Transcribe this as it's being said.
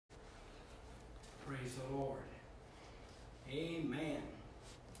Praise the Lord. Amen.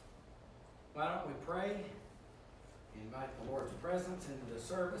 Why don't we pray? Invite the Lord's presence into the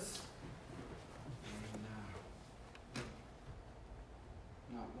service. And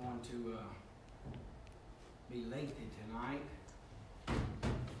not going to be lengthy tonight.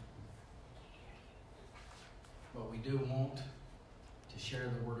 But we do want to share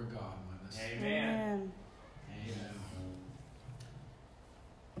the Word of God with us. Amen. And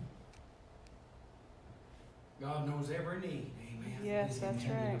God knows every need. Amen. Yes, that's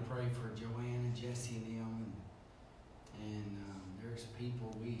right. To pray for Joanne and Jesse and them. And there's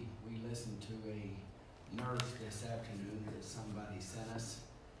people, we listened to a nurse this afternoon that somebody sent us.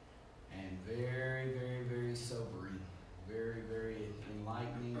 And very, very, very sobering. Very, very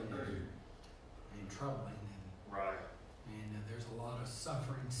enlightening and troubling. Right. And there's a lot of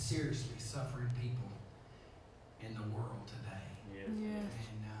suffering, seriously suffering people in the world today. Yes.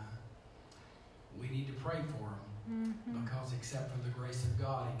 And we need to pray for them because except for the grace of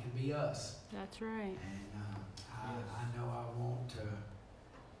God, it can be us. That's right. And I know I want to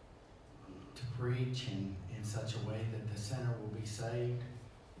preach in such a way that the sinner will be saved.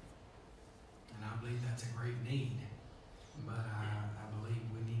 And I believe that's a great need. But I believe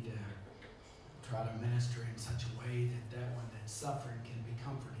we need to try to minister in such a way that one that's suffering can be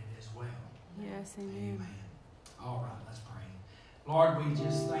comforted as well. Yes, amen. Amen. All right, let's pray. Lord, we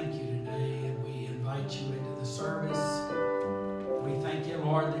just thank you today, and we invite you into the service. We thank you,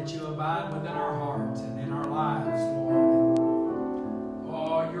 Lord, that you abide within our hearts and in our lives, Lord.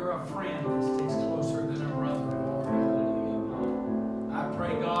 Oh, you're a friend that sticks closer than a brother, Lord. I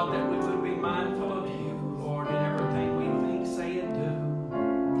pray, God, that we would be mindful of you, Lord, in everything we think, say, and do.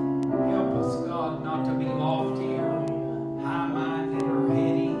 Help us, God, not to be lofty or high-minded or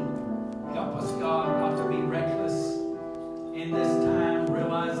heady. Help us, God, not to be reckless in this time,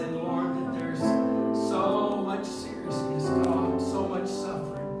 realizing, Lord, that there's so much seriousness, God, so much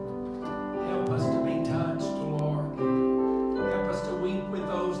suffering. Help us to be touched, Lord. Help us to weep with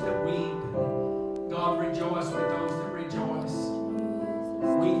those that weep. God, rejoice with those that rejoice.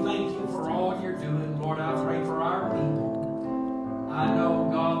 We thank you for all you're doing. Lord, I pray for our people. I know,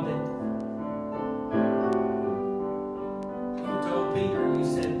 God, that you told Peter, you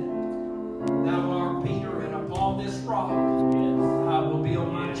said, thou art Peter, and upon this rock I will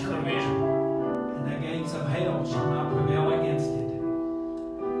build my church, and the gates of hell shall not prevail against it.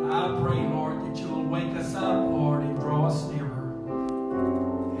 I pray, Lord, that you will wake us up, Lord, and draw us nearer.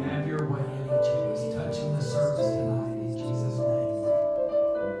 Have your way in each of us, touching the service tonight, in Jesus' name.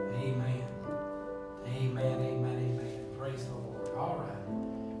 Amen. Amen, amen, amen. Praise the Lord. All right.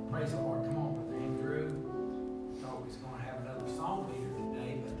 Praise the Lord. Come on, Brother Andrew. Thought we was going to have another song leader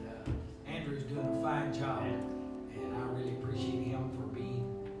today, but Andrew's doing a fine job. And I really appreciate him for being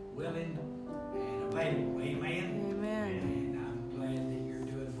willing and available. Amen. Amen. And I'm glad that you're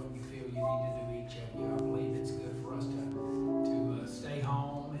doing what you feel you need to do, each of you. I believe it's good for us to stay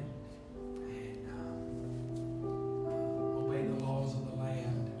home and obey the laws of the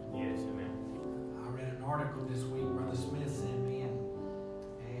land. Yes, amen. I read an article this week Brother Smith sent me,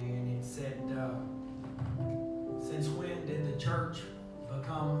 and it said, since when did the church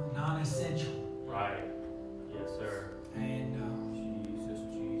become non-essential? Right. Yes, sir. And Jesus.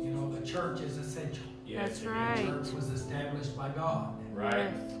 you know, the church is essential. Yes, That's amen. right. The church was established by God. Right.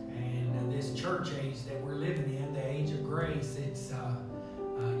 Yes. And this church age that we're living in, the age of grace, it's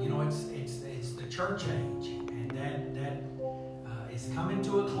you know, it's the church age, and that is coming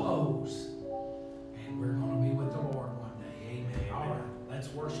to a close, and we're going to be with the Lord one day. Amen. All right, let's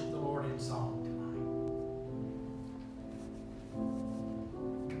worship the Lord in song tonight.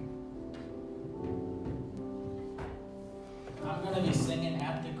 I'm going to be singing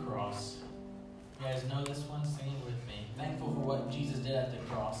At the Cross. You guys know this one? Sing it with me. Thankful for what Jesus did at the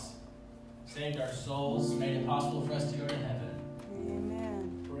cross. Saved our souls, made it possible for us to go to heaven.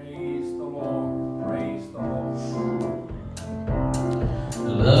 Amen. Praise the Lord. Praise the Lord.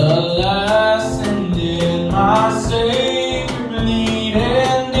 The last and did my Savior bleed,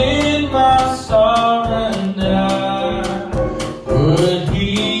 and in my sorrow die. Would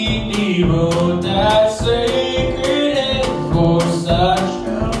he devote that sacred head for such a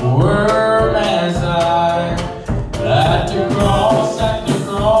worm as I? At the cross,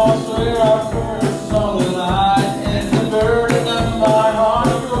 where I first saw the light, and the burden of my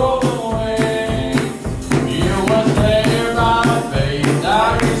heart rolled away. It was there by faith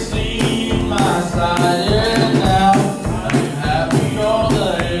I received my sight, and now I'm happy all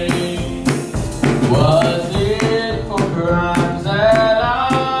day. Was it for crimes that I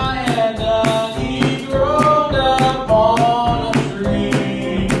had done? He groaned upon a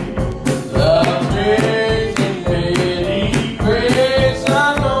tree. The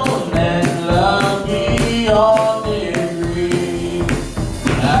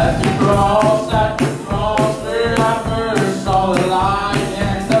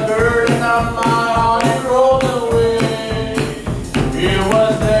and the burden of my heart it rolled away. It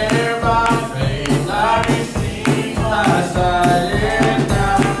was there by faith I received my sight, and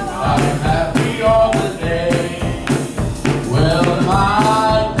now I'm happy all the day. Well,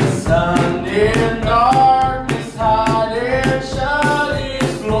 might the sun in darkness hide and shut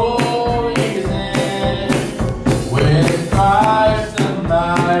His glories in, when Christ the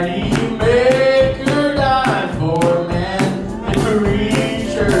mighty Maker died for men and for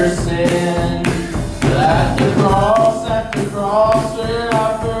each her sin. At the cross where I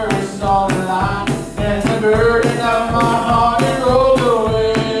first saw the light, and the burden of my heart it rolled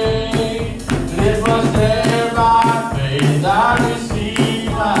away. It was there by faith I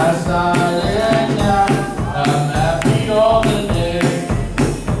received my sight, and now I'm happy all the day.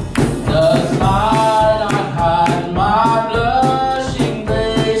 Does might I hide my blushing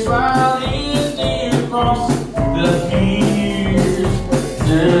face while His dear cross the pierce?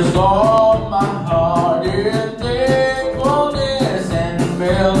 There's all my heart in thankfulness and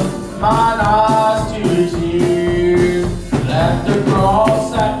melt mine eyes to tears. At the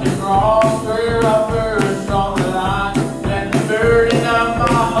cross where I first saw the light, and the burden of my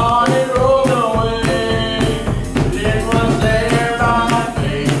heart it rolled away. It was there by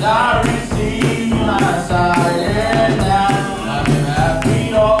faith I received my sight, and now I'm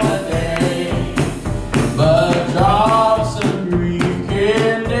happy all the day. But drops of grief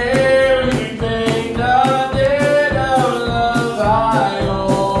can never repay the debt of love I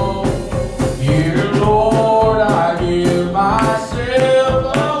owe. Here, Lord, I give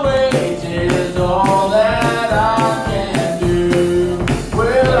myself away. 'Tis all that I can do.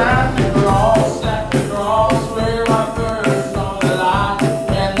 Well, at the cross where I first saw the light,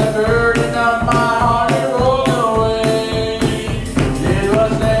 and the burden of my heart it rolled away. It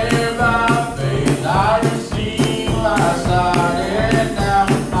was there by faith I received my sight, and now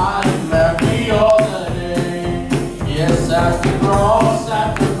I am happy all the day. Yes, at the cross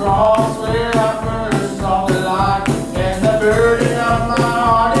where I first saw the light, and the burden of my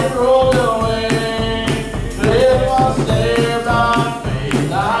heart it rolled away. It was there by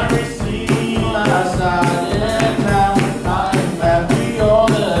faith I received my sight, and now I am happy all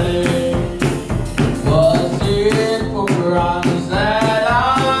the day. Was it for crimes that I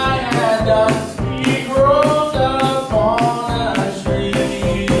had done? He groaned upon a tree.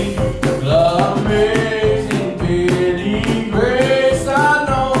 Amazing pity, grace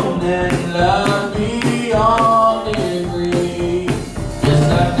unknown, and love beyond degree. Yes,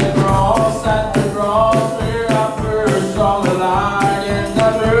 at the cross where I first saw the light, and the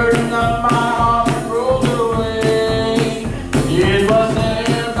burden of my heart rolled away. It was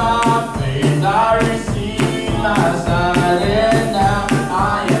there by faith I received my sight, and now I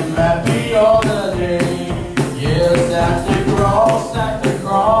am happy all the day. Yes, at the cross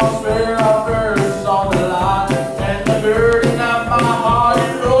where I first saw the light, and the burden of my heart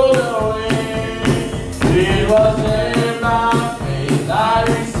it rolled away. It was there by faith I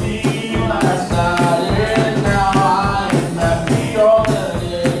received my sight, and now I am happy all the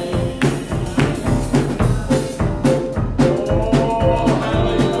day. Oh,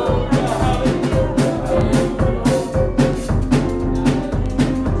 hallelujah,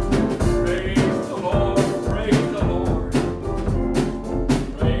 Praise the Lord, praise the Lord.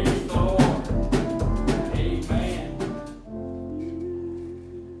 Praise the Lord. Amen.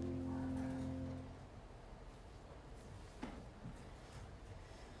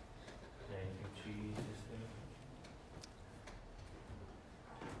 Thank you, Jesus.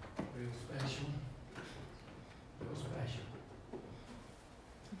 Real special. Real special.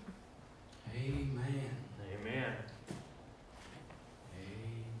 Amen. Amen.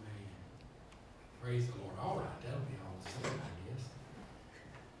 Amen. Praise the Lord. All right, that'll be all the same, I guess.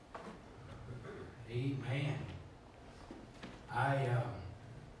 Amen. I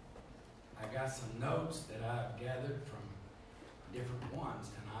got some notes that I've gathered from different ones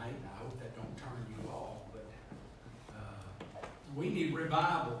tonight. I hope that don't turn you off, but we need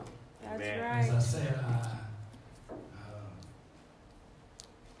revival. That's Amen. right. As I said, I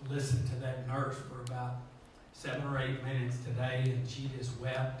listened to that nurse for about 7 or 8 minutes today, and she just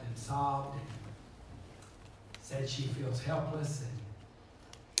wept and sobbed and said she feels helpless, and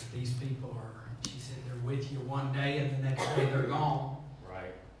that these people are, she said, they're with you one day and the next day they're gone.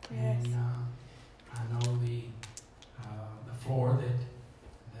 Right. Yes. And I know the floor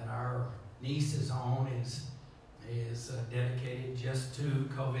that our niece is on is dedicated just to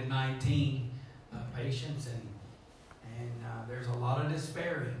COVID-19 patients, and there's a lot of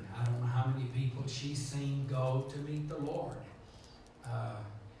despairing. I don't know how many people she's seen go to meet the Lord.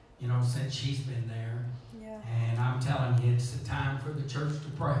 since she's been there. Yeah. And I'm telling you, it's the time for the church to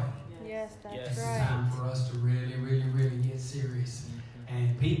pray. Yes, that's It's right. time for us to really, really, really get serious.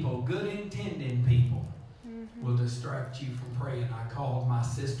 And people, good intending people, will distract you from praying. I called my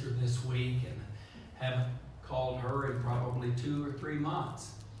sister this week and haven't called her in probably 2 or 3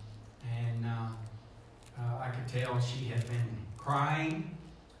 months. And I could tell she had been crying.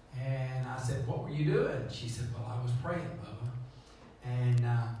 And I said, "What were you doing?" She said, "Well, I was praying, Bubba." And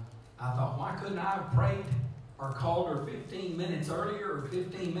I thought, why couldn't I have prayed or called her 15 minutes earlier or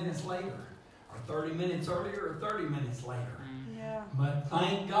 15 minutes later? Or 30 minutes earlier or 30 minutes later? Yeah. But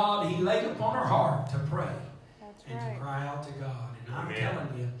thank God He laid upon her heart to pray That's and right. to cry out to God. And I'm Amen.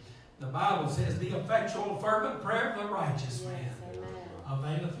 telling you, the Bible says, "The effectual fervent prayer of the righteous man Yes, amen.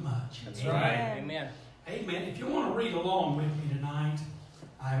 availeth much." That's Amen. right. Amen. Amen. If you want to read along with me tonight,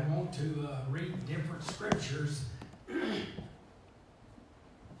 I want to read different scriptures.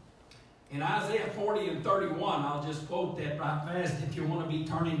 In Isaiah 40 and 31, I'll just quote that right fast if you want to be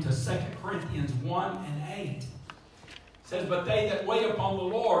turning to 2 Corinthians 1 and 8. It says, "But they that wait upon the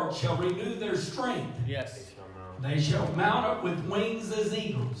Lord shall renew their strength. Yes. They shall mount up with wings as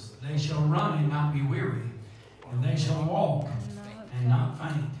eagles. They shall run and not be weary. And they shall walk and not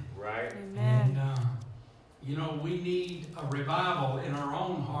faint." Right. Amen. And, we need a revival in our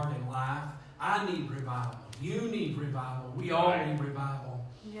own heart and life. I need revival. You need revival. We all need revival.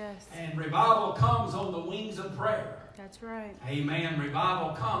 Yes. And revival comes on the wings of prayer. That's right. Amen.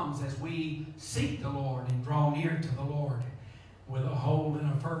 Revival comes as we seek the Lord and draw near to the Lord with a whole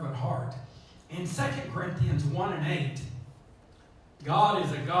and a fervent heart. In 2 Corinthians 1 and 8, God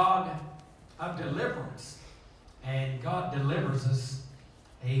is a God of deliverance. And God delivers us.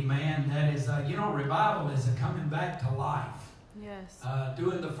 Amen. That is, revival is a coming back to life. Yes.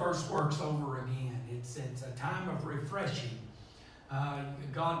 Doing the first works over again. It's a time of refreshing.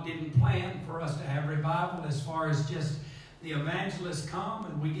 God didn't plan for us to have revival as far as just the evangelists come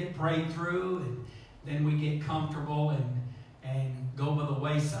and we get prayed through and then we get comfortable and go by the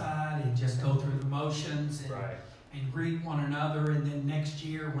wayside and just go through the motions and greet one another. And then next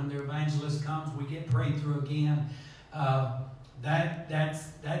year when the evangelist comes, we get prayed through again.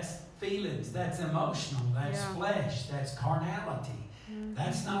 That's feelings, that's emotional, that's flesh, that's carnality.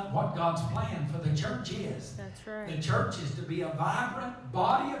 That's not what God's plan for the church is. That's right. The church is to be a vibrant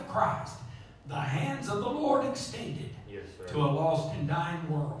body of Christ, the hands of the Lord extended to a lost and dying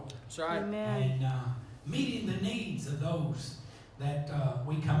world. That's right. Amen. And meeting the needs of those that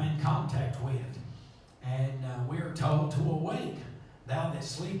we come in contact with. And we are told to awake, thou that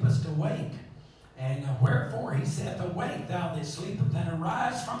sleepest, awake. And wherefore he saith, "Awake, thou that sleepest, and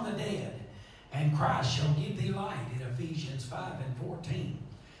arise from the dead, and Christ shall give thee light," in Ephesians 5 and 14.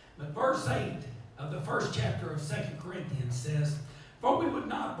 But verse 8 of the first chapter of 2 Corinthians says, "For we would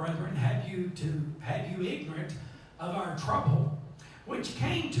not, brethren, have you ignorant of our trouble, which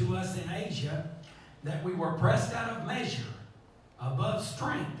came to us in Asia, that we were pressed out of measure, above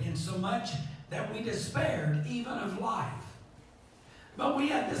strength, insomuch that we despaired even of life. But we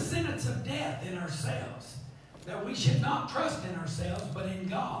had the sentence of death in ourselves, that we should not trust in ourselves, but in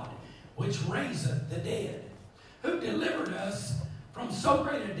God, which raiseth the dead, who delivered us from so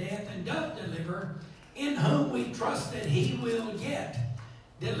great a death, and doth deliver, in whom we trust that He will yet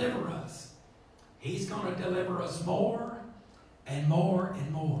deliver us." He's going to deliver us more and more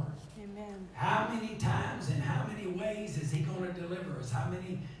and more. Amen. How many times and how many ways is He going to deliver us? How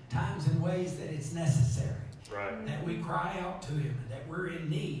many times and ways that it's necessary? Right. That we cry out to Him, that we're in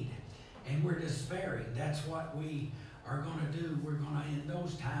need and we're despairing. That's what we are going to do. We're going to, in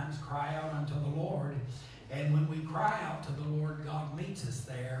those times, cry out unto the Lord. And when we cry out to the Lord, God meets us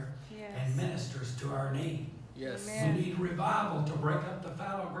there and ministers to our need. Yes. Amen. We need revival to break up the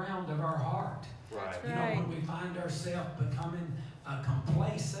fallow ground of our heart. Right. You know, when we find ourselves becoming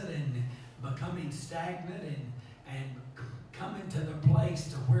complacent and becoming stagnant and coming to the place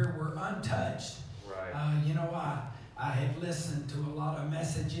to where we're untouched. Right. I have listened to a lot of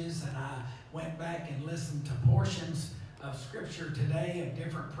messages, and I went back and listened to portions of Scripture today of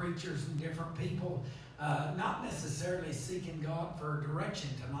different preachers and different people, not necessarily seeking God for direction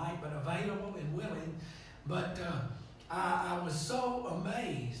tonight, but available and willing. But I was so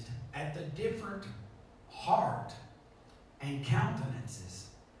amazed at the different heart and countenances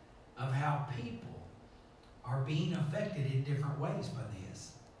of how people are being affected in different ways by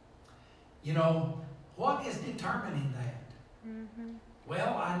this. What is determining that? Mm-hmm.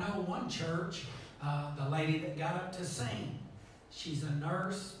 Well, I know one church, the lady that got up to sing, she's a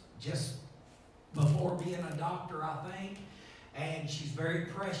nurse just before being a doctor, I think, and she's very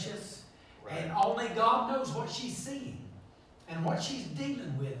precious, and only God knows what she's seeing. and what she's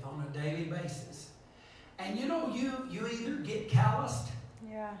dealing with on a daily basis. And you know, you either get calloused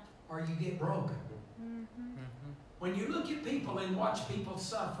Yeah. or you get broken. Mm-hmm. When you look at people and watch people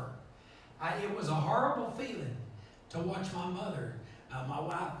suffer, it was a horrible feeling to watch my mother. My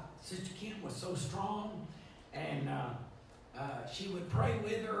wife, Sister Kim, was so strong, and she would pray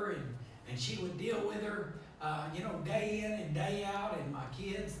with her, and she would deal with her, day in and day out. And my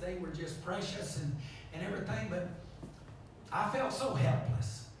kids, they were just precious and everything. But I felt so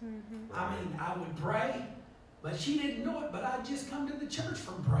helpless. Mm-hmm. I mean, I would pray, but she didn't know it. But I'd just come to the church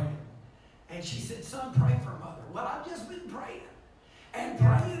from praying. And she said, "Son, pray for Mother." Well, I've just been praying and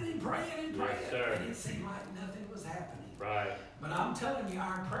praying and praying and praying. Yes, sir. And it seemed like nothing was happening. Right. But I'm telling you,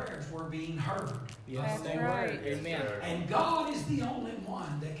 our prayers were being heard. Yes, That's they right. were. Amen. Sir. And God is the only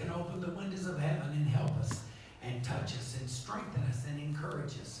one that can open the windows of heaven and help us and touch us and strengthen us and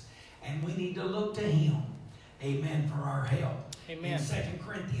encourage us. And we need to look to Him, amen, for our help. Amen. In 2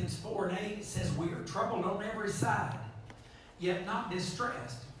 Corinthians 4:8, it says, "We are troubled on every side, yet not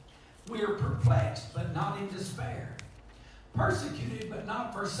distressed. We are perplexed, but not in despair. Persecuted, but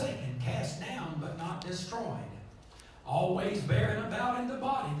not forsaken. Cast down, but not destroyed. Always bearing about in the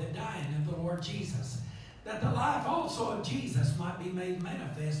body the dying of the Lord Jesus, that the life also of Jesus might be made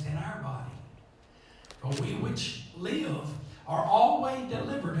manifest in our body. For we which live are always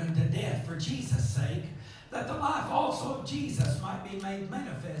delivered unto death for Jesus' sake, that the life also of Jesus might be made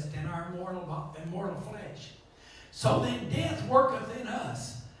manifest in our mortal flesh. So then death worketh in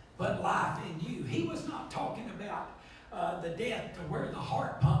us, but life in you." He was not talking about the death to where the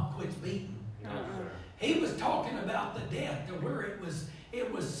heart pump quits beating. No, sir. He was talking about the death to where it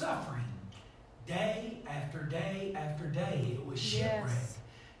was suffering. Day after day after day, it was shipwreck. Yes.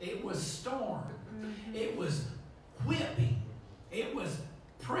 It was storm. Mm-hmm. It was whipping. It was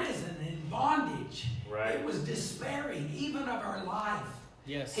prison and bondage. Right. It was despairing even of our life.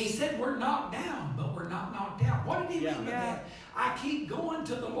 Yes. He said we're knocked down, but we're not knocked out. What did he mean by Yeah. that? I keep going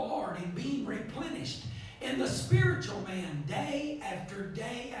to the Lord and being replenished in the spiritual man day after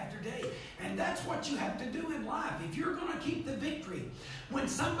day after day. And that's what you have to do in life. If you're going to keep the victory, when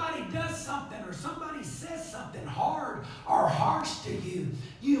somebody does something or somebody says something hard or harsh to you,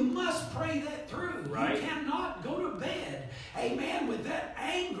 you must pray that through. Right. You cannot go to bed, amen, with that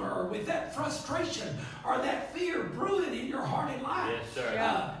anger or with that frustration or that fear brewing in your heart and life. Yes, sir.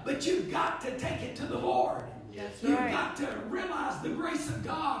 Yeah. But you've got to take it to the Lord. Yes, That's You've right. got to realize the grace of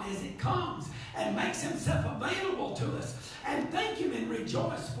God as it comes and makes Himself available to us, and thank Him and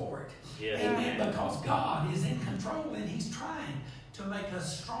rejoice for it. Yes, Amen. amen. Because God is in control and He's trying to make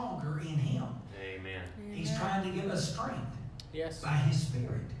us stronger in Him. Amen. He's Amen. trying to give us strength Yes. by His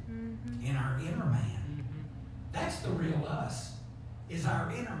Spirit Mm-hmm. in our inner man. Mm-hmm. That's the real us, is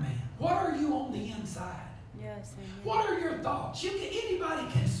our inner man. What are you on the inside? Yes. Amen. What are your thoughts? Anybody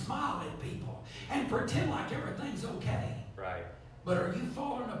can smile at people and pretend like everything's okay. Right. But are you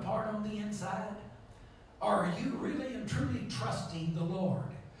falling apart on the inside? Or are you really and truly trusting the Lord?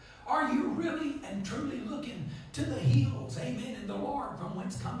 Are you really and truly looking to the hills, amen, in the Lord from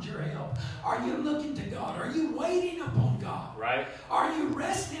whence comes your help? Are you looking to God? Are you waiting upon God? Right. Are you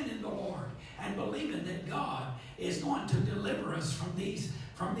resting in the Lord and believing that God is going to deliver us from these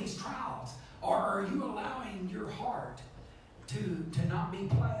trials? Or are you allowing your heart to not be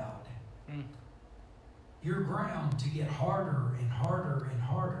plowed? Mm. Your ground to get harder and harder and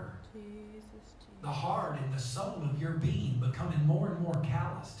harder. Jesus. The heart and the soul of your being becoming more and more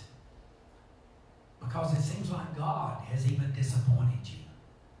calloused. Because it seems like God has even disappointed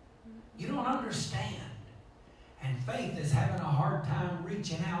you. You don't understand. And faith is having a hard time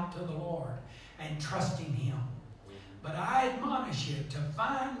reaching out to the Lord and trusting Him. But I admonish you to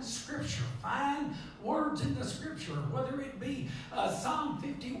find Scripture, find words in the Scripture, whether it be Psalm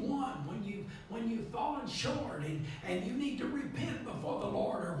 51, when you've fallen short and you need to repent before the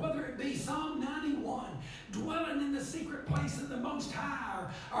Lord, or whether it be Psalm 91, dwelling in the secret place of the Most High,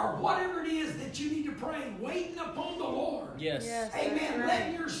 or whatever it is that you need to pray, waiting upon the Lord. Yes. Yes. Amen. That's Let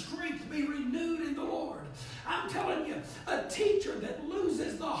right. your strength be renewed in the Lord. I'm telling you, a teacher that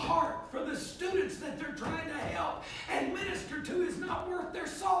loses the heart for the students that they're trying to help and minister to is not worth their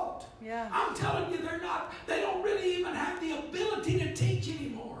salt. Yeah. I'm telling you, they don't really even have the ability to teach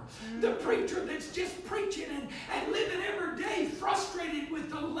anymore. The preacher that's just preaching and living every day frustrated with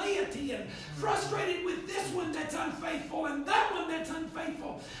the laity and frustrated with this one that's unfaithful and that one that's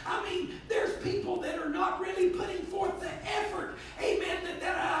unfaithful. I mean, there's people that are not really putting forth the effort, amen,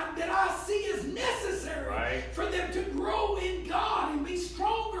 that I see as necessary Right. for them to grow in God and be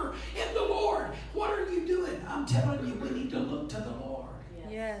stronger in the Lord. What are you doing? I'm telling you, we need to look to the Lord.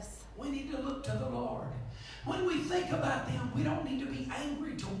 Yes. We need to look to the Lord. When we think about them, we don't need to be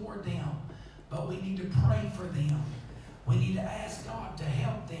angry toward them, but we need to pray for them. We need to ask God to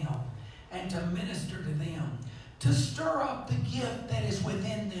help them and to minister to them, to stir up the gift that is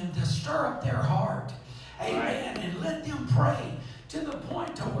within them, to stir up their heart. Amen. And let them pray to the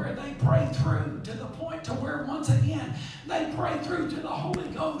point to where they pray through, to the point to where once again they pray through to the Holy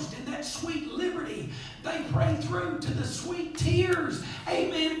Ghost and that sweet liberty. They pray through to the sweet tears,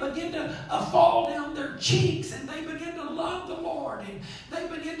 amen, begin to fall down their cheeks, and they begin to love the Lord, and they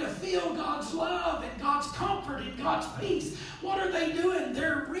begin to feel God's love and God's comfort and God's peace. What are they doing?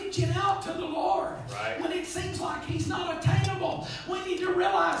 They're reaching out to the Lord. Right. When it seems like He's not attainable, we need to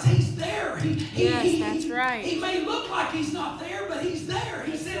realize He's there. That's right. He may look like He's not there, but He's there.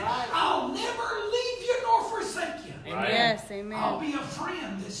 He said, I'll never leave you nor forsake you. Right. Yes, amen. I'll be a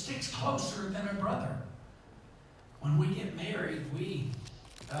friend that sticks closer than a brother. When we get married, we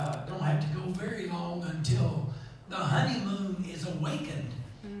don't have to go very long until the honeymoon is awakened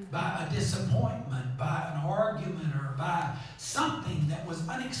by a disappointment, by an argument, or by something that was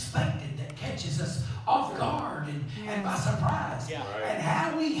unexpected that catches us off guard and by surprise. Yeah. Right. And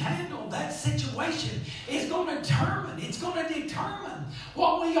how we handle that situation is going to determine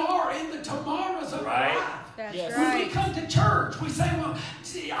what we are in the tomorrows of our life. That's Yes. When right. we come to church, we say, well,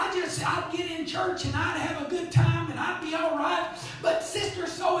 see, I'd get in church and I'd have a good time and I'd be all right, but sister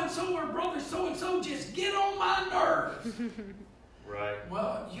so-and-so or brother so-and-so just get on my nerves. Right.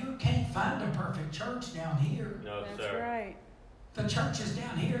 Well, you can't find a perfect church down here. No, That's sir. right. The churches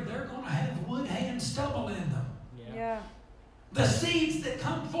down here, they're going to have wood hand stubble in them. Yeah. The seeds that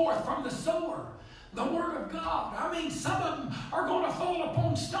come forth from the sower, the Word of God. I mean, some of them are going to fall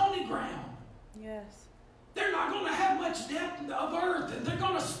upon stony ground. Yes. They're not going to have much depth of earth, and they're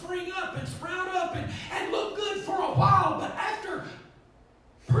going to spring up and sprout up and look good for a while. But after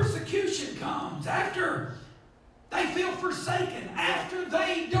persecution comes, after they feel forsaken, after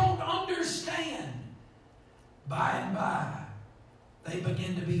they don't understand, by and by, they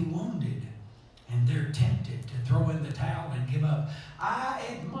begin to be wounded, and they're tempted to throw in the towel and give up. I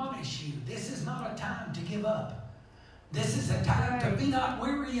admonish you, this is not a time to give up. This is a time to be not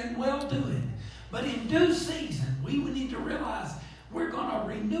weary in well-doing. But in due season, we need to realize we're going to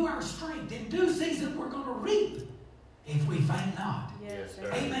renew our strength. In due season, we're going to reap if we faint not. Yes,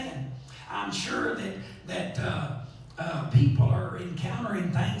 sir. Amen. I'm sure that people are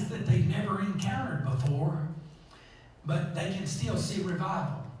encountering things that they've never encountered before, but they can still see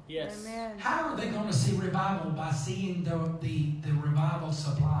revival. Yes. Amen. How are they going to see revival? By seeing the revival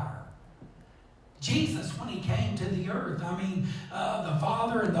supplier. Jesus, when He came to the earth, I mean, the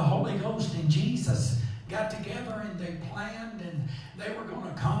Father and the Holy Ghost and Jesus got together and they planned, and they were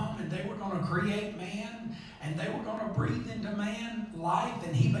going to come and they were going to create man, and they were going to breathe into man life,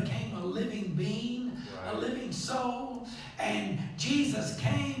 and he became a living being, a living soul. And Jesus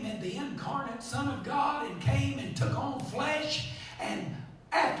came as the incarnate Son of God and came and took on flesh. And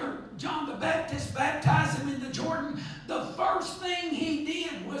after John the Baptist baptized him in the Jordan, the first thing he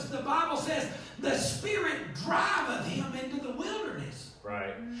did was, the Bible says, the Spirit driveth him into the wilderness.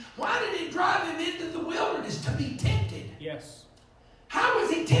 Right. Why did it drive him into the wilderness? To be tempted. Yes. How was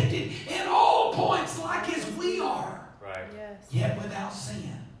he tempted? In all points like as we are, Right. Yes. yet without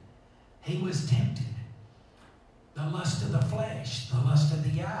sin. He was tempted. The lust of the flesh, the lust of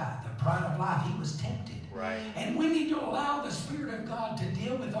the eye, the pride of life, he was tempted. Right. And we need to allow the Spirit of God to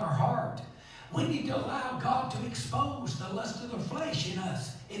deal with our heart. We need to allow God to expose the lust of the flesh in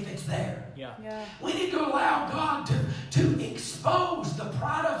us if it's there. Yeah. Yeah. We need to allow God to expose the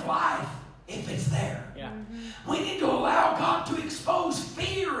pride of life if it's there. Yeah. We need to allow God to expose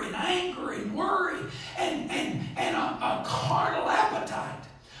fear and anger and worry and a carnal appetite.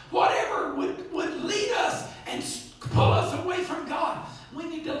 Whatever would lead us and pull us away from God, we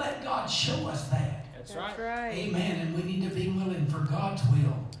need to let God show us that. That's That's right. right. Amen. And we need to be willing for God's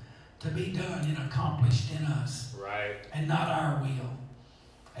will to be done and accomplished in us, Right. and not our will.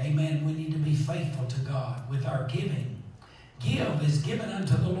 Amen. We need to be faithful to God with our giving. Give is given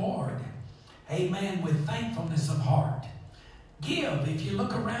unto the Lord. Amen. With thankfulness of heart. Give. If you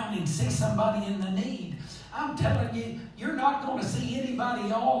look around and see somebody in the need, I'm telling you, you're not going to see anybody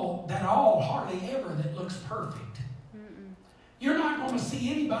hardly ever that looks perfect. You're not going to see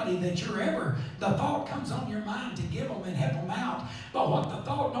anybody that the thought comes on your mind to give them and help them out. But what the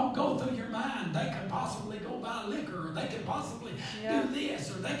thought don't go through your mind, they could possibly go buy liquor, or they could possibly do this,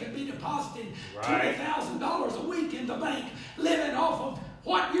 or they could be depositing $20,000 a week in the bank, living off of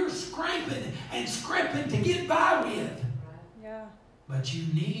what you're scraping to get by with. Yeah. But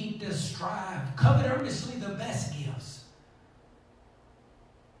you need to strive, covet earnestly the best gifts.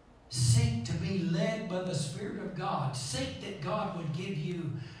 Seek to be led by the Spirit of God. Seek that God would give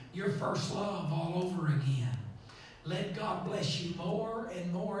you your first love all over again. Let God bless you more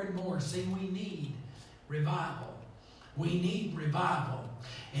and more and more. See, we need revival. We need revival.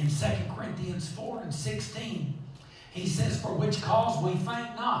 In 2 Corinthians 4:16, he says, "For which cause we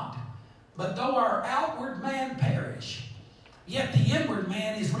faint not, but though our outward man perish, yet the inward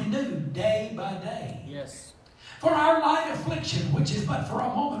man is renewed day by day. Yes. For our light affliction, which is but for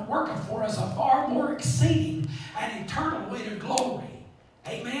a moment, worketh for us a far more exceeding and eternal weight of glory."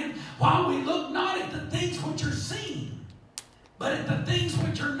 Amen. While we look not at the things which are seen, but at the things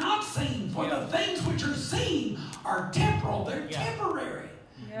which are not seen. For the things which are seen are temporal. They're temporary.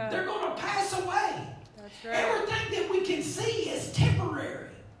 Yeah. They're going to pass away. That's right. Everything that we can see is temporary.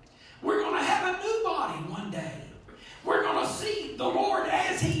 We're going to have a new body one day. We're going to see the Lord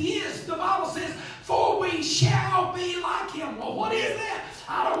as He is. The Bible says, "For we shall be like Him." Well, what is that?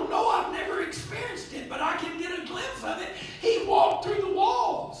 I don't know. I've never experienced it, but I can get a glimpse of it. He walked through the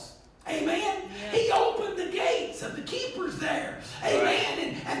walls. Amen. Yeah. He opened the gates of the keepers there.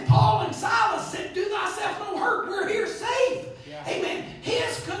 Amen. And Paul and Silas said, "Do thyself no hurt. We're here safe." Yeah. Amen.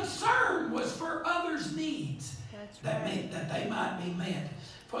 His concern was for others' needs. That's That right. meant that they might be met.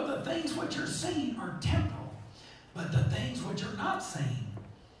 For the things which are seen are temporal, but the things which are not seen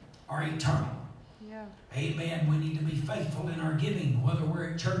are eternal. Yeah. Amen. We need to be faithful in our giving, whether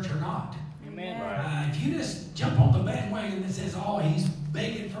we're at church or not. Amen. Right. If you just jump on the bandwagon that says, "Oh, he's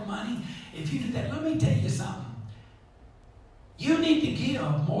begging for money," if you do that, let me tell you something. You need to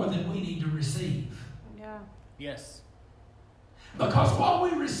give more than we need to receive. Yeah. Yes. Because what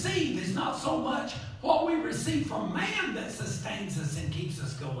we receive is not so much what we receive from man that sustains us and keeps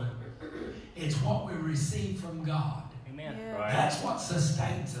us going. It's what we receive from God. Amen. Yeah. Right. That's what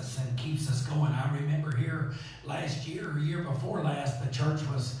sustains us and keeps us going. I remember here last year or year before last, the church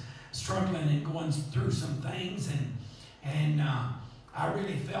was struggling and going through some things, and I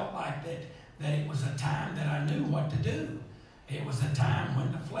really felt like that it was a time that I knew what to do. It was a time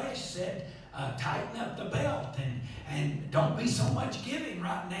when the flesh said, tighten up the belt and don't be so much giving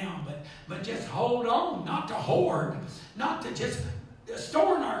right now, but just hold on, not to hoard, not to just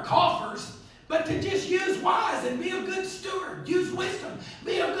store in our coffers, but to just use wise and be a good steward. Use wisdom.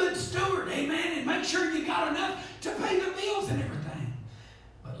 Be a good steward. Amen. And make sure you got enough to pay the bills and everything.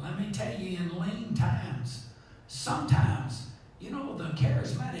 But let me tell you, in lean times, sometimes, you know, the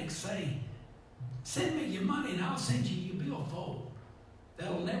charismatics say, "Send me your money and I'll send you your billfold.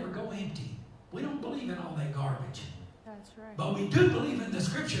 That'll never go empty." We don't believe in all that garbage. That's right. But we do believe in the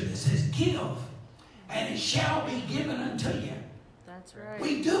scripture that says, "Give, and it shall be given unto you." That's right.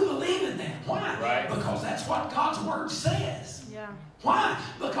 We do believe in that. Why? Right. Because that's what God's Word says. Yeah. Why?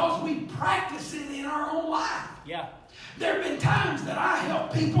 Because we practice it in our own life. Yeah. There have been times that I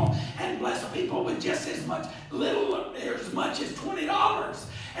help people and bless people with just as much, as much as $20.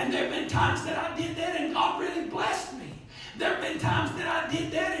 And there have been times that I did that and God really blessed me. There have been times that I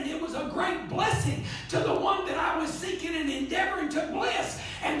did that and it was a great blessing to the one that I was seeking and endeavoring to bless.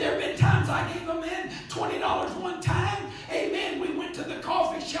 And there have been times I gave a man $20 one time. Amen. We went to the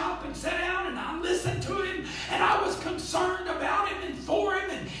coffee shop and sat down and I listened to him and I was concerned about him and for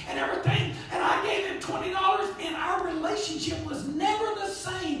him and everything. And I gave him $20 and our relationship was never the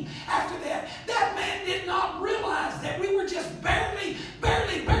same after that. That man did not realize that we were just barely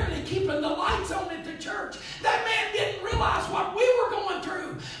keeping the lights on at the church. That man didn't realize what we were going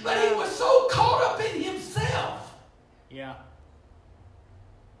through. But he was so caught up in himself. Yeah.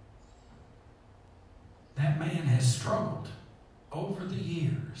 That man has struggled over the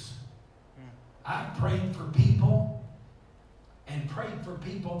years. I've prayed for people and prayed for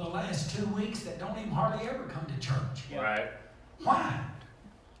people the last 2 weeks that don't even hardly ever come to church. Yeah. Right. Why?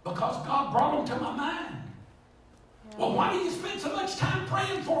 Because God brought them to my mind. Yeah. Well, why do you spend so much time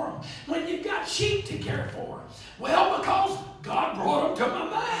praying for them when you've got sheep to care for? Well, because God brought them to my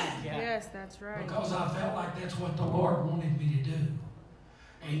mind. Yeah. Yes, that's right. Because I felt like that's what the Lord wanted me to do.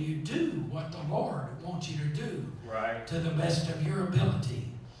 And you do what the Lord wants you to do Right. to the best of your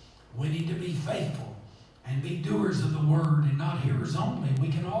ability. We need to be faithful and be doers of the word and not hearers only. We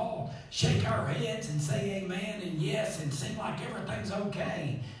can all shake our heads and say amen and yes and seem like everything's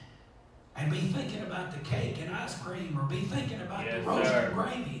okay. And be thinking about the cake and ice cream, or be thinking about Yes, the roasted sir.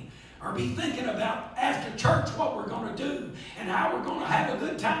 gravy, or be thinking about after church what we're going to do and how we're going to have a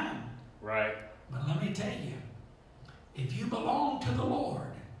good time. Right. But let me tell you, if you belong to the Lord,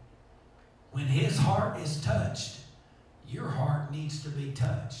 when His heart is touched, your heart needs to be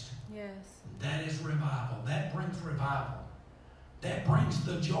touched. Yes. That is revival. That brings revival. that brings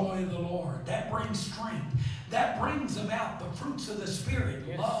the joy of the Lord, that brings strength, that brings about the fruits of the Spirit,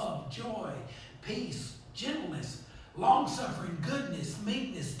 Yes. love, joy, peace, gentleness, long-suffering, goodness,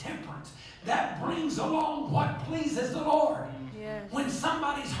 meekness, temperance. That brings along what pleases the Lord. Yes. When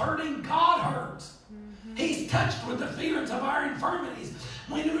somebody's hurting, God hurts. Mhm. He's touched with the feelings of our infirmities.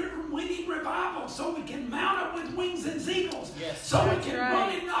 We need revival so we can mount up with wings as eagles. Yes. So we That's can right. run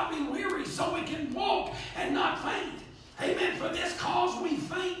and not be weary. So we can walk and not faint. Amen. For this cause we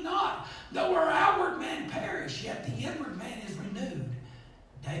faint not. Though our outward man perish, yet the inward man is renewed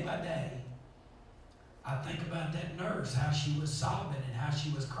day by day. I think about that nurse, how she was sobbing and how she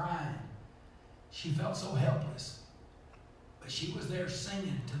was crying. She felt so helpless. But she was there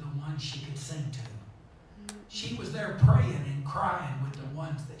singing to the ones she could sing to. She was there praying and crying with the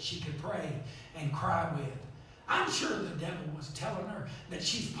ones that she could pray and cry with. I'm sure the devil was telling her that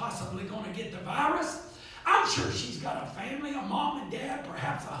she's possibly going to get the virus. I'm sure she's got a family, a mom and dad,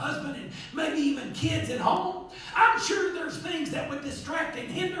 perhaps a husband, and maybe even kids at home. I'm sure there's things that would distract and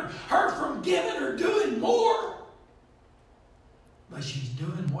hinder her from giving or doing more. But she's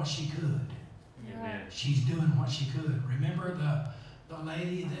doing what she could. Amen. She's doing what she could. Remember the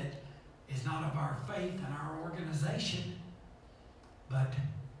lady that is not of our faith and our organization, but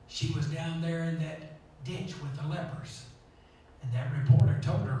she was down there in that ditch with the lepers. And that reporter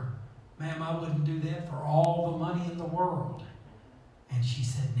told her, "Ma'am, I wouldn't do that for all the money in the world." And she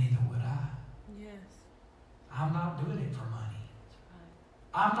said, "Neither would I. Yes. I'm not doing it for money. That's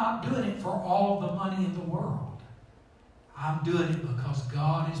right. I'm not doing it for all the money in the world. I'm doing it because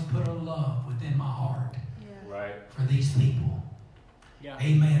God has put a love within my heart Yeah. Right. for these people." Yeah.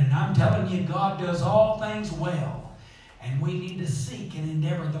 Amen. And I'm telling you, God does all things well. And we need to seek and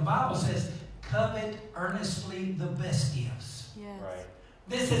endeavor. The Bible says, covet earnestly the best gifts. Yes. Right.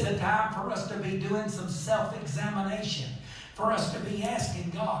 This is a time for us to be doing some self-examination. For us to be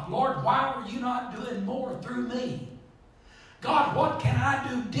asking God, "Lord, why are you not doing more through me? God, what can I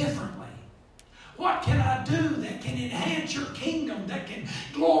do differently? What can I do that can enhance your kingdom, that can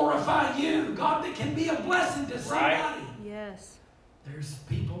glorify you? God, that can be a blessing to somebody." Yes. There's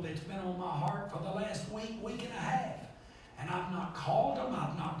people that's been on my heart for the last week and a half. And I've not called them,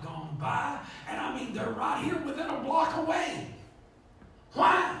 I've not gone by. And I mean, they're right here within a block away.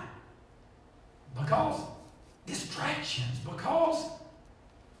 Why? Because distractions. Because,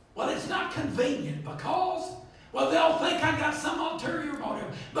 well, it's not convenient. Because, well, they'll think I got some ulterior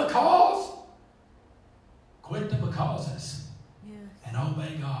motive. Because, quit the becauses Yes. and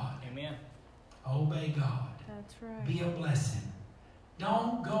obey God. Amen. Obey God. That's right. Be a blessing.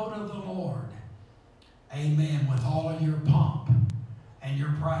 Don't go to the Lord, amen, with all of your pomp and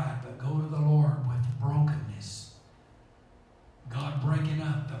your pride, but go to the Lord with brokenness. God breaking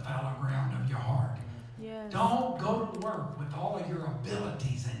up the fallow ground of your heart. Yes. Don't go to work with all of your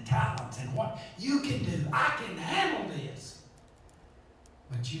abilities and talents and what you can do. I can handle this.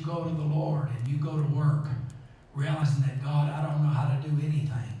 But you go to the Lord and you go to work realizing that, "God, I don't know how to do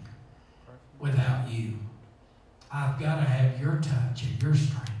anything without you. I've got to have your touch and your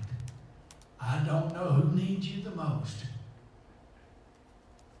strength. I don't know who needs you the most,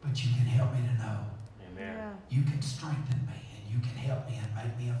 but you can help me to know. Amen. Yeah. You can strengthen me and you can help me and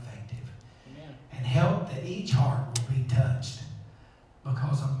make me effective. Amen. And help that each heart will be touched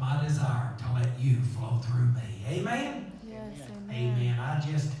because of my desire to let you flow through me." Amen? Yes. Amen. Amen. Amen. I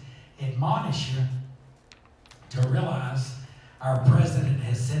just admonish you to realize our president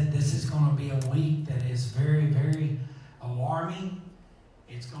has said this is going to be a week that is very, very alarming.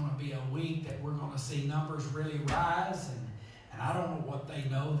 It's going to be a week that we're going to see numbers really rise. And I don't know what they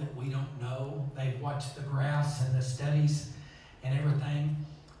know that we don't know. They've watched the graphs and the studies and everything.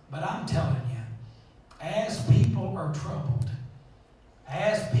 But I'm telling you, as people are troubled,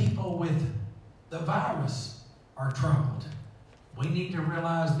 as people with the virus are troubled, we need to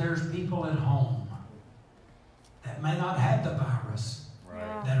realize there's people at home that may not have the virus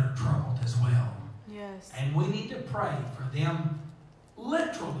Right. that are troubled as well. Yes. And we need to pray for them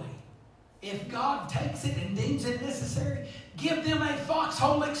literally. If God takes it and deems it necessary, give them a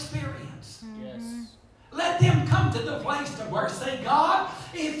foxhole experience. Yes. Let them come to the place to where say, "God,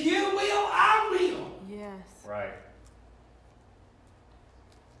 if you will, I will." Yes. Right.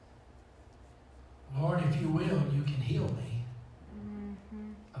 "Lord, if you will, you can heal me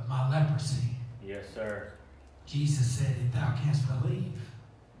of my leprosy." Yes, sir. Jesus said, "If thou canst believe."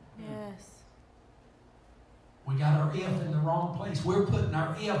 Yes. We got our if in the wrong place. We're putting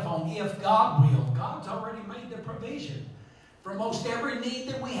our if on if God will. God's already made the provision for most every need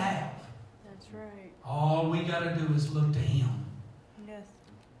that we have. That's right. All we got to do is look to Him. Yes.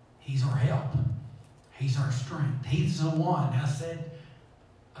 He's our help. He's our strength. He's the one. I said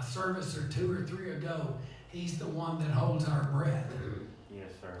a service or 2 or 3 ago, He's the one that holds our breath.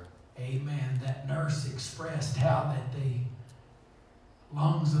 Yes, sir. Amen. That nurse expressed how that the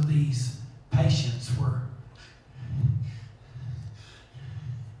lungs of these patients were,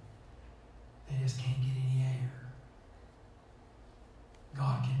 they just can't get any air.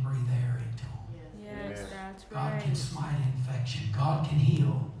 God can breathe air into them. Yes, that's God right. can smite infection. God can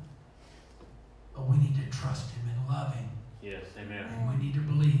heal. But we need to trust Him and love Him. Yes, amen. And we need to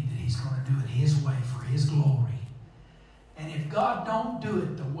believe that He's going to do it His way for His glory. And if God don't do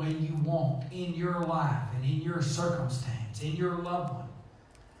it the way you want in your life and in your circumstance, in your loved one,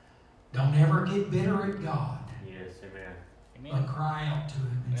 don't ever get bitter at God. Yes, amen. But cry out to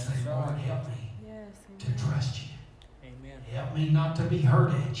Him and say, Lord, help me to trust You. Amen. Help me not to be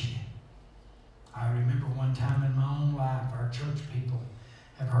hurt at You. I remember one time in my own life, our church people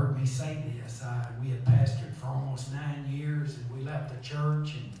have heard me say this. We had pastored for almost 9 years, and we left the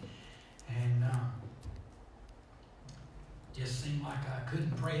church, and just seemed like I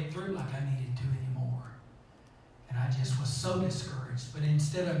couldn't pray it through like I needed to anymore. And I just was so discouraged. But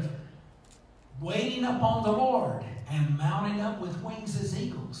instead of waiting upon the Lord and mounting up with wings as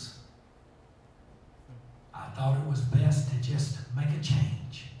eagles, I thought it was best to just make a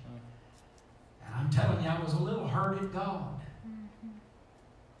change. And I'm telling you, I was a little hurt at God.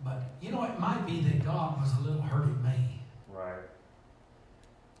 But, you know, it might be that God was a little hurt at me. Right.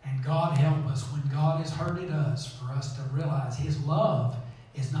 And God help us when God has hurted us, for us to realize His love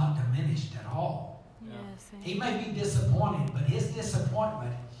is not diminished at all. Yes, He may be disappointed, but His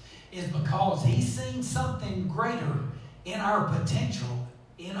disappointment is because He's seen something greater in our potential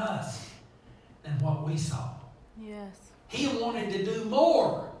in us than what we saw. yes. He wanted to do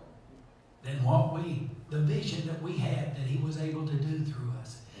more than the vision that we had that He was able to do through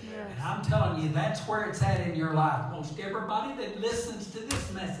us. Yes. And I'm telling you, that's where it's at in your life. Most everybody that listens to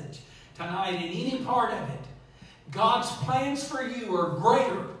this message tonight, in any part of it, God's plans for you are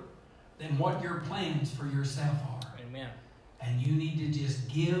greater than what your plans for yourself are. Amen. And you need to just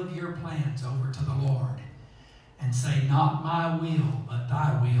give your plans over to the Lord and say, not my will, but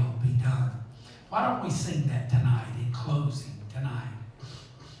Thy will be done. Why don't we sing that tonight in closing tonight?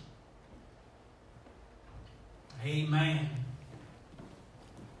 Amen.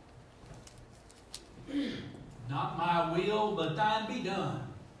 Not my will, but Thine be done.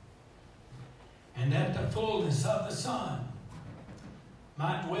 And that the fullness of the Son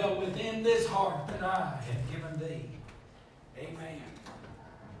might dwell within this heart that I have given Thee. Amen.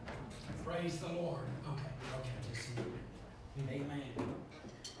 Praise the Lord. Okay, just amen.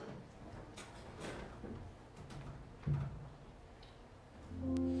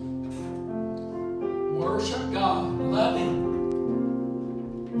 Worship God. Love Him.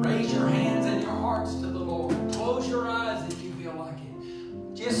 Raise your hands and your hearts to the Lord. Close your eyes if you feel like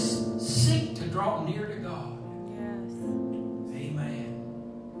it. Just seek to draw near to God. Yes. Amen.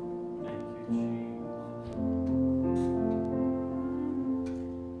 Thank you, Jesus.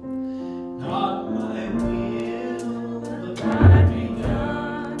 Not my will, but Thine be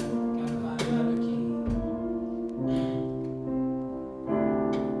done. Gotta find another key.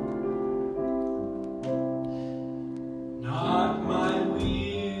 Not my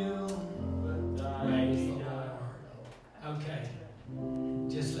will, but Thine be done. Okay.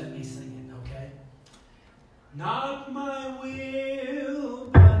 Just let me sing it, okay? Not my will,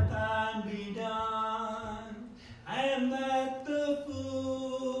 but Thine be done, and that the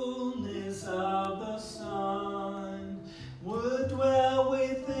fullness of the Son would dwell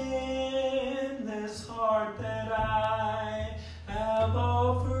within this heart that I have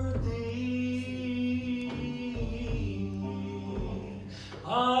offered Thee,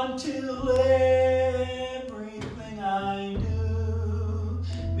 until everything I do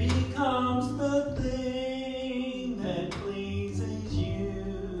becomes the thing that pleases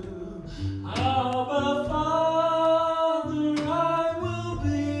You. Abba, Father, I will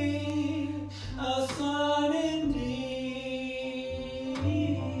be a son indeed.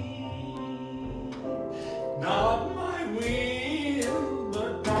 Not my will,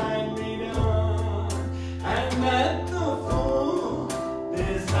 but Thine be done, and that the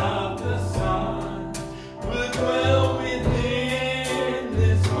fullness of the Son would dwell within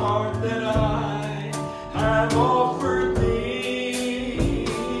this heart that I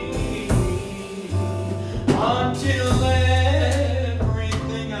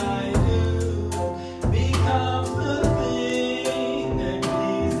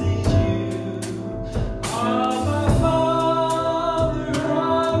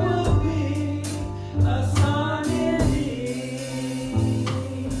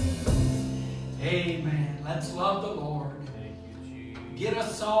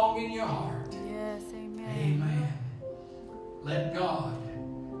song in your heart. Yes, amen. Amen. Let God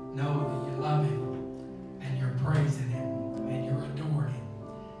know that you love Him and you're praising Him and you're adoring Him.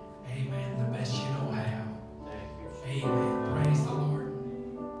 Amen. The best you know how. Thank you. Amen. Praise the Lord.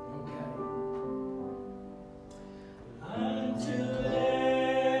 Okay. Until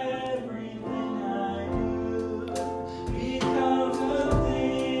everything I do becomes a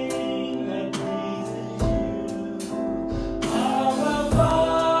thing that pleases you. Our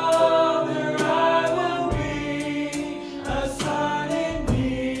Father, I will be a son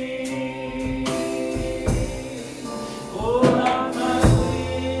indeed. Oh, not my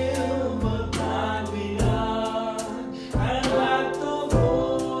will, but thine be done, and let the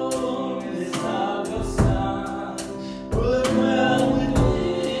fullness of the sun would dwell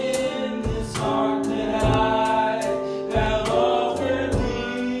within this heart that I have offered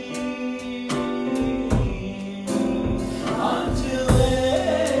thee. Until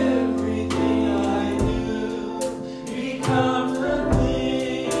everything I do becomes a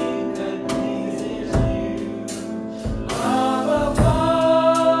thing that pleases you. Abba,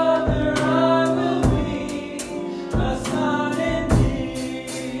 Father, I will be a son indeed.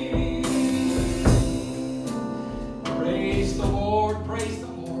 Praise the Lord. Praise the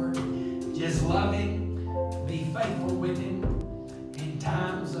Lord. Just love Him. Be faithful with Him in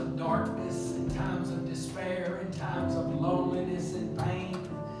times of darkness, in times of despair, in times of loneliness and pain.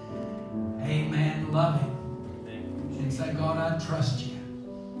 Amen. Love Him. Thank you. And say, God, I trust you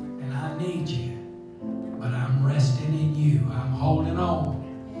and I need you, but I'm resting in you. I'm holding on.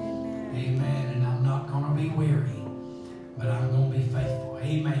 Amen. And I'm not going to be weary, but I'm going to be faithful.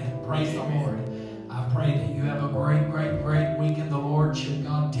 Amen. Praise the Lord. I pray that you have a great, great, great week in the Lord. Should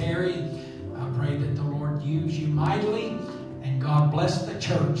God tarry, I pray that the Lord use you mightily, and God bless the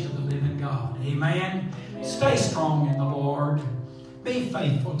church of the living God. Amen. Stay strong in the Lord. Be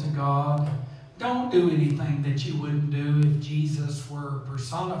faithful to God. Don't do anything that you wouldn't do if Jesus were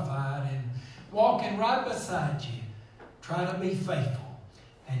personified and walking right beside you. Try to be faithful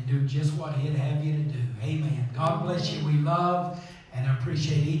and do just what He'd have you to do. Amen. God bless you. We love and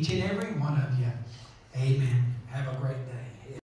appreciate each and every one of you. Amen. Have a great day.